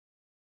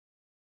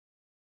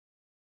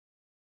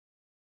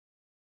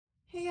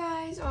Hey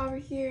guys, Aubrey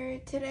here.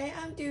 Today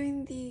I'm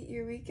doing the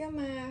Eureka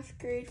Math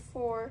Grade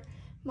 4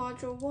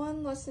 Module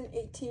 1 Lesson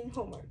 18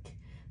 homework.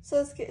 So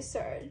let's get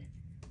started.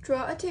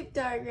 Draw a tape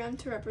diagram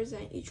to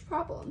represent each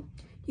problem.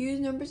 Use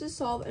numbers to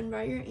solve and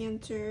write your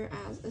answer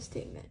as a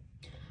statement.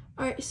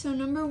 Alright, so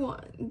number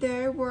 1.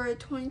 There were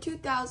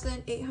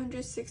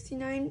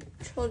 22,869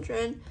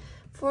 children,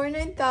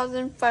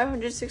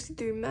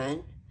 49,563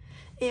 men,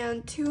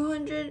 and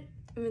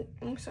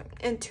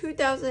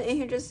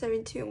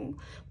 2,872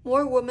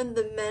 more women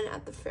than men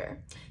at the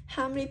fair.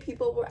 How many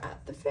people were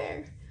at the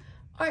fair?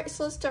 Alright,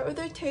 so let's start with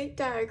our tape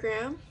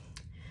diagram.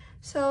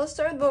 So let's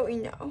start with what we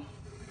know.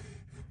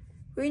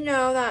 We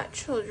know that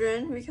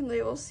children, we can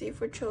label C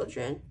for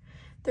children.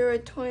 There were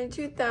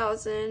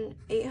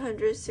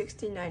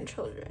 22,869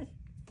 children.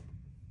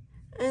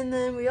 And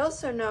then we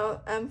also know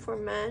M for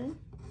men,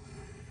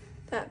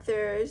 that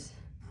there's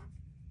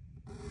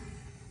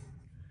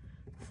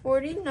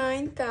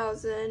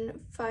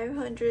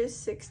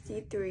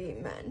 49,563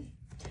 men.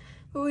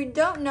 What we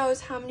don't know is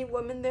how many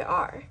women there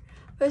are.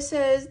 But it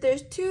says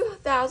there's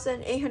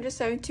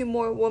 2,872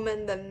 more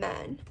women than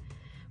men,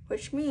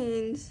 which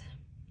means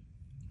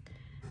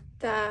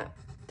that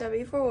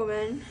W for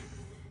woman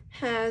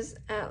has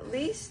at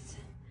least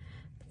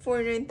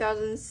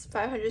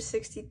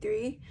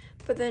 49,563,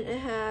 but then it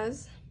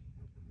has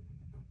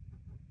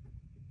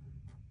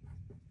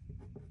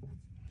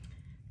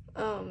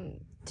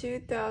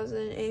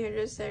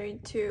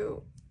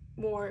 2,872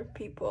 more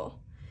people.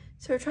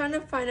 So we're trying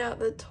to find out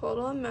the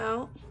total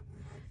amount,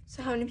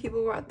 so how many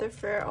people were at the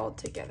fair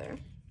altogether.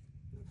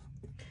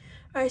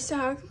 Alright, so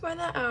how can we find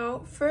that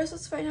out? First,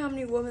 let's find how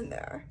many women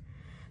there are.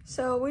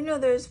 So we know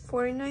there's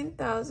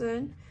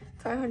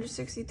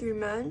 49,563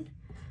 men,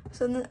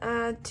 so then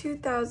add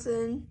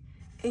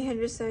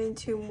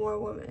 2,872 more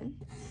women.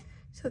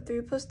 So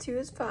 3 plus 2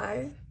 is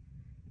 5,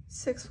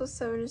 6 plus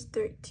 7 is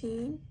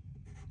 13,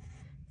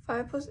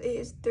 5 plus 8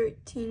 is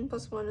 13,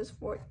 plus 1 is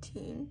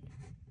 14.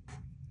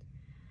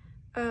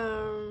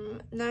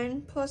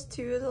 9 plus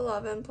 2 is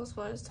 11, plus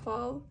 1 is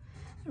 12,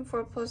 and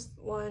 4 plus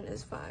 1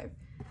 is 5.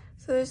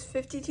 So there's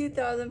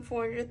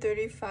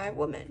 52,435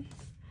 women.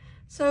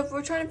 So if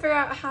we're trying to figure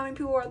out how many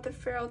people were at the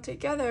fair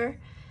altogether,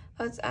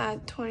 let's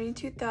add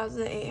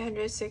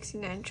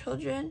 22,869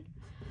 children,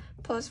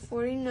 plus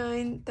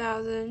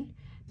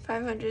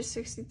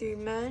 49,563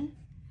 men,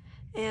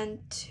 and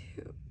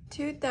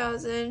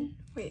 2,000,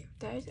 wait,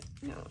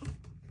 no.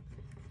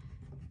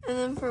 And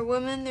then for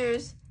women,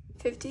 there's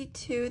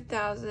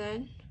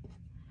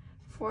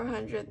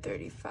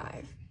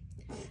 52,435.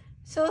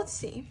 So let's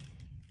see.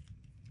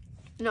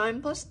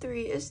 9 plus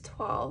 3 is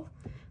 12,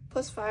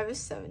 plus 5 is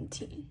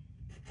 17.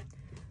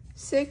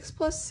 6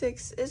 plus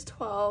 6 is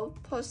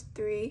 12, plus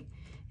 3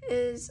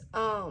 is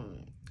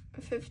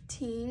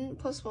 15,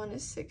 plus 1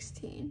 is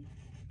 16.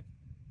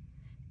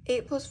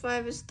 8 plus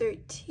 5 is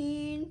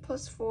 13,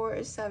 plus 4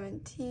 is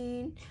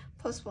 17,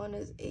 plus 1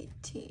 is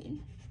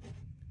 18.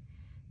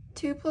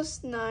 2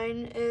 plus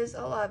 9 is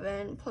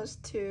 11, plus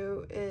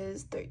 2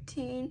 is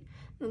 13,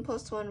 and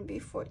plus 1 would be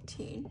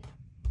 14.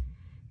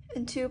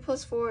 And 2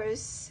 plus 4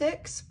 is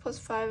 6, plus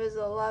 5 is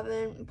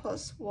 11,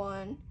 plus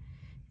 1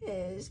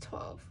 is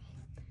 12.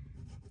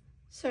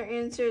 So our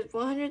answer is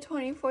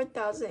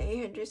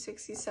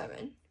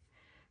 124,867.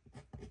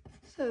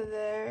 So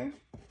there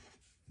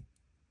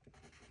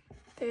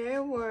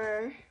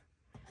were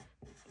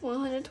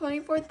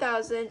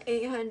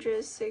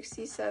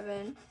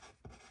 124,867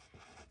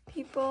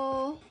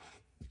 people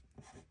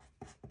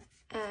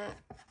at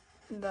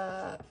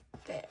the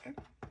fair.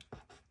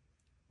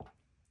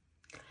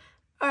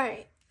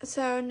 Alright,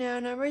 so now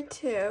number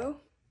 2.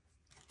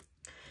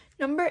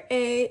 Number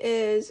A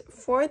is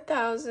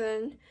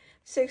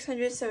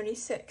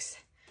 4,676.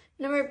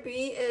 Number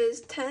B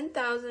is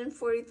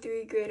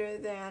 10,043 greater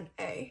than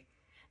A.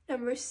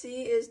 Number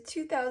C is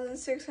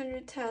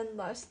 2,610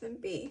 less than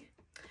B.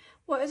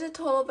 What is the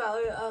total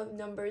value of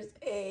numbers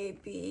A,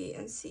 B,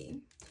 and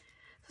C?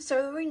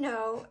 So that we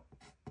know,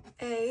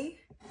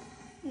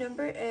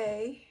 number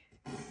A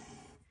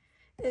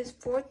is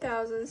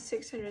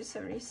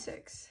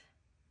 4,676.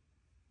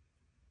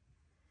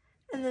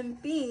 And then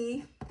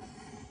B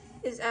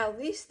is at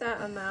least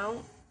that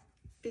amount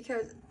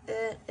because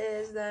it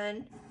is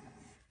then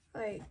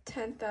like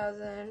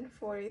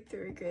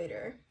 10,043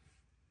 greater.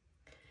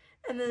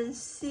 And then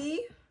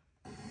C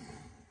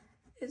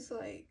is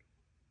like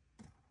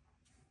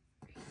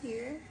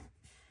here.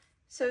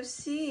 So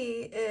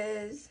C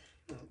is,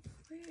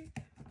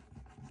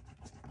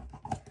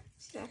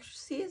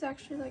 C is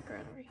actually like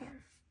right over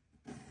here.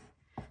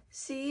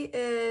 C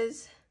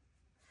is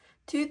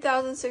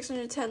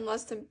 2,610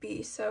 less than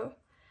B, so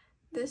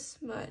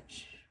this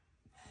much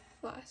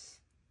less.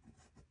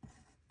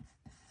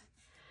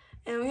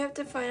 And we have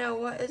to find out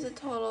what is the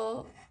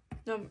total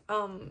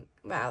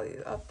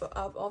value of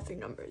all three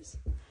numbers.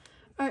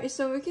 Alright,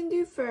 so what we can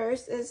do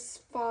first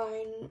is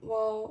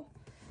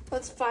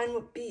let's find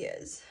what B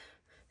is.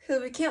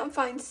 Because we can't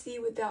find C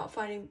without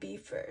finding B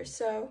first.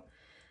 So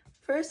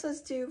first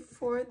let's do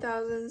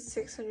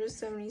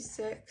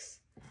 4,676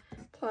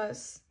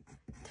 plus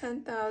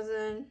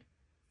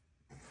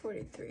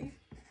 10,043.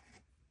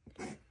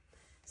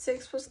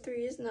 6 plus 3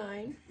 is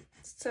 9.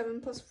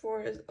 7 plus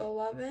 4 is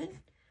 11.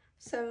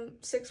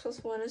 6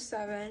 plus 1 is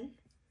 7.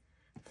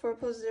 4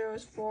 plus 0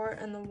 is 4,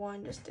 and the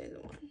 1 just stays a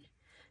 1.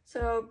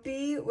 So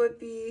B would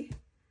be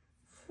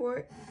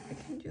 4, I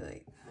can do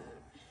like that.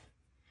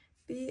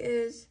 B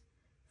is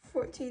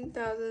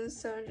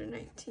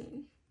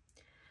 14,719.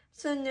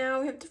 So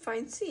now we have to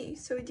find C.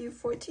 So we do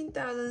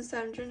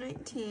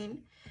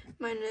 14,719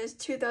 minus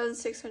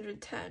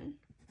 2,610.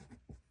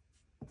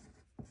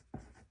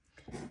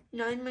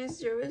 9 minus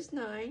 0 is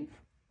 9.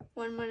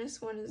 1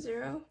 minus 1 is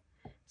 0.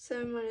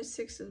 7 minus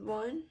 6 is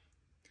 1.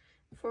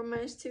 4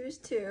 minus 2 is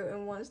 2,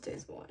 and 1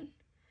 stays 1.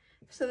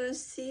 So then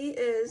C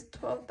is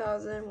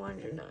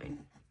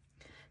 12,109.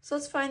 So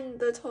let's find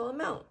the total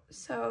amount.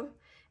 So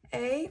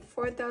A,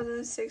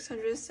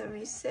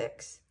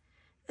 4,676,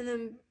 and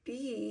then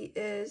B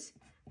is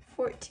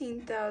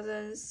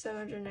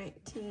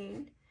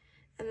 14,719,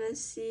 and then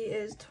C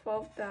is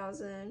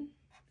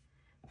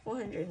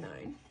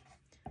 12,109.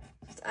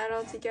 Let's add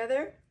all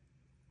together.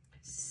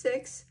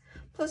 6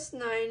 plus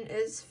 9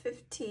 is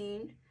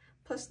 15,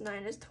 plus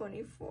 9 is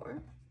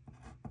 24.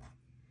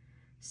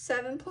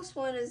 7 plus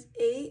 1 is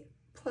 8,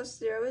 plus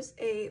 0 is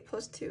 8,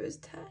 plus 2 is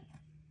 10.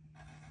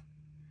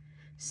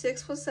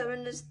 6 plus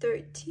 7 is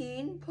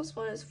 13, plus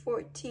 1 is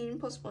 14,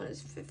 plus 1 is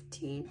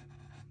 15.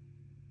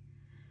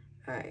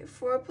 Alright,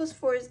 4 plus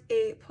 4 is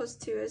 8, plus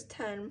 2 is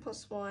 10,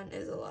 plus 1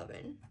 is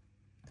 11.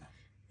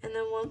 And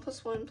then 1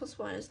 plus 1 plus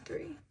 1 is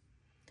 3.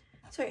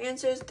 So our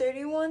answer is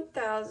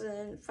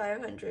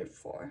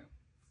 31,504.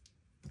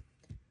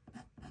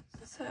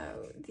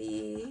 So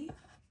the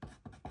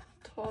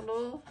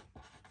total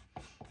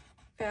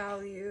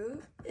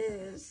value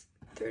is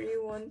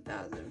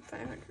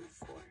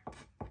 31,504.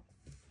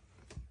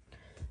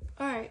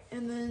 Alright,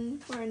 and then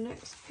for our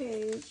next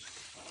page,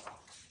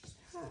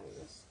 try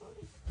this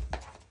one.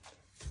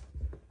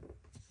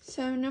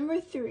 So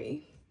number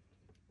 3.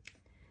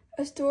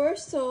 A store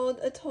sold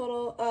a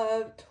total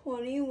of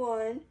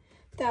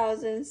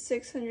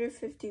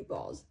 21,650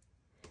 balls.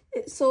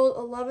 It sold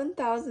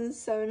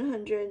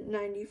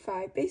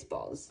 11,795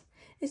 baseballs.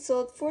 It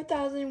sold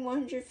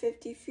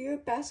 4,150 fewer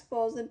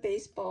basketballs than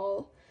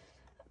baseball.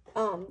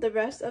 The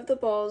rest of the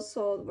balls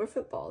sold were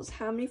footballs.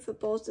 How many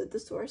footballs did the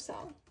store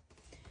sell?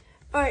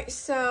 Alright,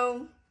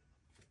 so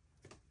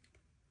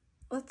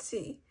let's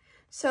see.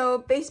 So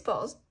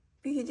baseballs,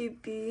 we could do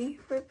B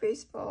for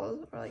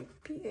baseballs, or like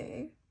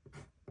BA.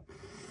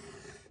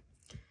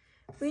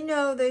 We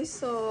know they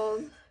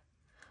sold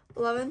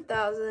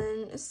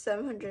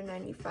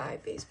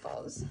 11,795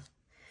 baseballs.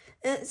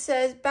 And it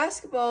says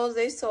basketballs,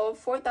 they sold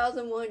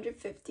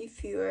 4,150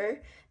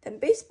 fewer than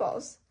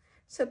baseballs.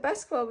 So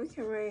basketball, we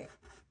can write,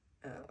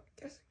 I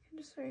guess I can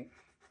just write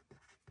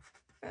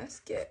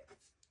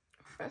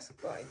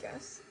basketball, I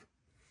guess.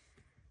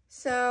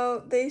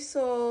 So they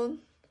sold,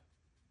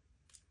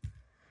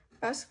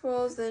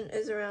 basketballs then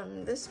is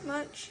around this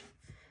much,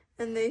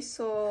 and they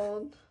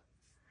sold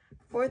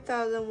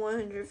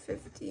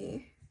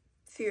 4,150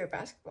 fewer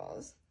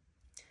basketballs.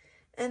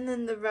 And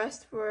then the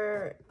rest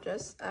were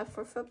just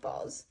for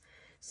footballs.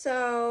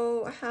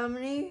 So how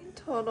many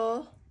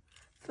total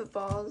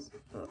footballs?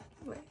 Oh,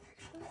 wait,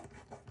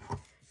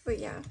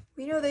 yeah.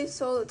 We know they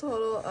sold a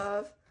total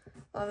of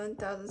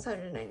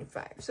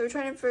 11,795. So we're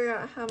trying to figure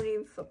out how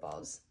many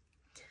footballs.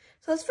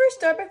 So let's first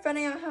start by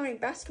finding out how many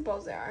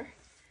basketballs there are.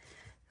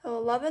 So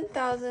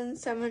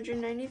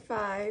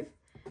 11,795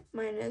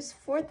 minus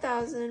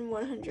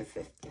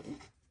 4,150.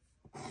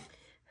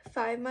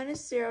 5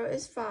 minus 0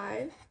 is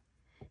 5.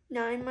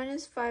 9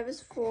 minus 5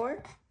 is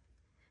 4.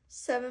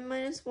 7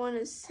 minus 1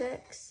 is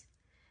 6.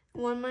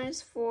 1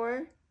 minus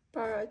 4,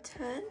 borrow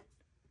 10.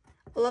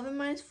 11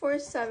 minus 4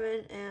 is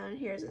 7, and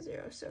here's a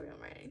 0, so we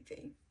don't write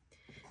anything.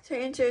 So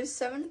our answer is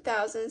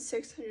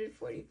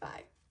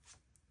 7,645.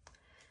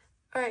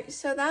 Alright,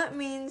 so that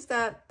means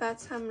that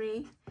that's how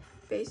many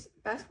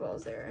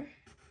basketballs there are.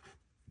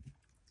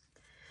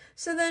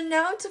 So then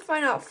now to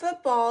find out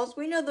footballs,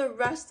 we know the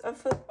rest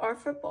of our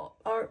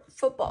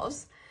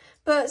footballs.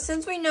 But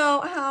since we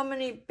know how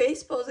many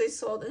baseballs they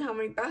sold and how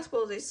many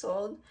basketballs they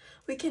sold,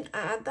 we can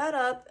add that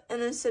up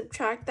and then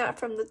subtract that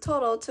from the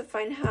total to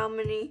find how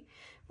many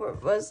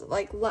was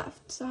like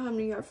left. So how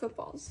many are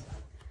footballs?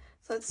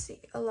 So let's see,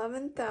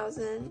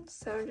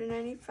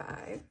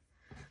 11,795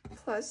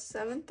 plus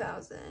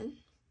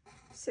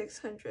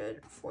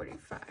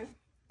 7,645.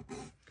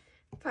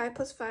 5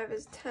 plus 5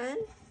 is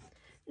 10.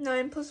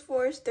 9 plus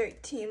 4 is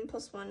 13,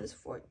 plus 1 is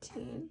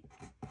 14.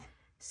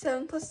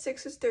 7 plus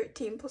 6 is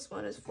 13, plus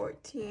 1 is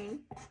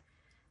 14.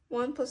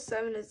 1 plus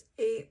 7 is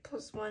 8,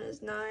 plus 1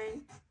 is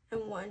 9,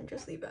 and 1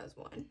 just leave as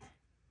 1.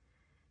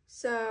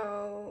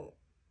 So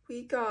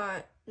we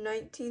got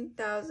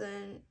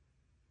 19,000.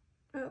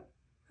 Oh,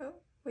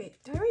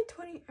 wait, did I write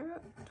 20? I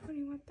wrote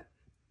 21,000.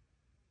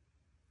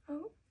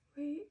 Oh,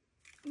 wait.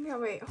 Yeah,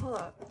 wait, hold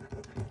up.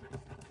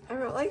 I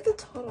wrote like the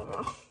total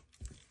wrong.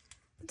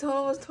 The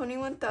total was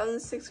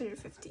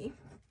 21,650.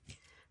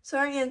 So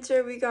our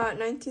answer, we got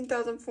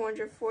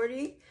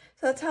 19,440.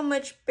 So that's how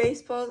much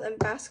baseballs and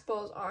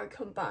basketballs are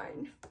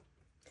combined.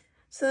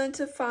 So then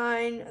to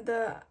find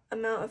the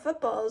amount of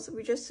footballs,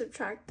 we just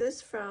subtract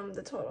this from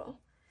the total.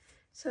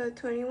 So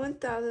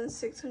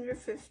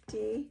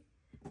 21,650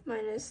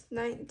 minus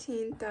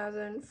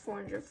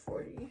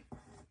 19,440.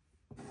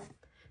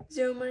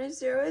 0 minus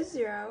 0 is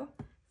 0.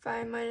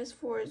 5 minus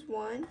 4 is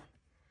 1.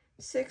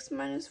 6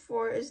 minus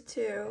 4 is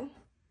 2.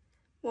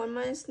 1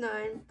 minus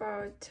 9,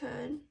 borrowed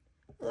 10.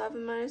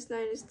 11 minus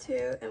 9 is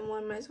 2, and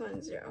 1 minus 1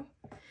 is 0.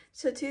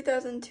 So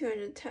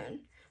 2,210,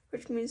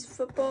 which means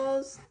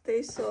footballs,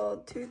 they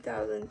sold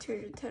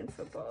 2,210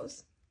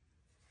 footballs.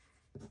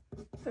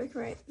 So we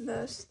can write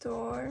the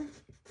store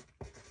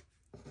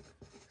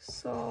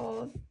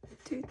sold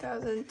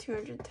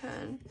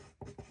 2,210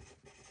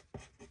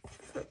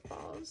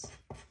 footballs.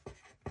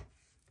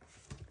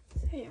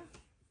 So yeah.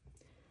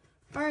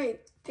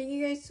 Alright, thank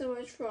you guys so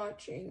much for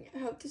watching. I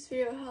hope this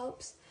video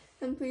helps.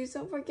 And please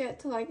don't forget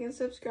to like and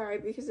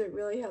subscribe because it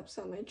really helps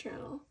on my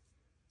channel.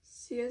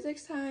 See you guys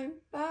next time.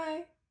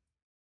 Bye!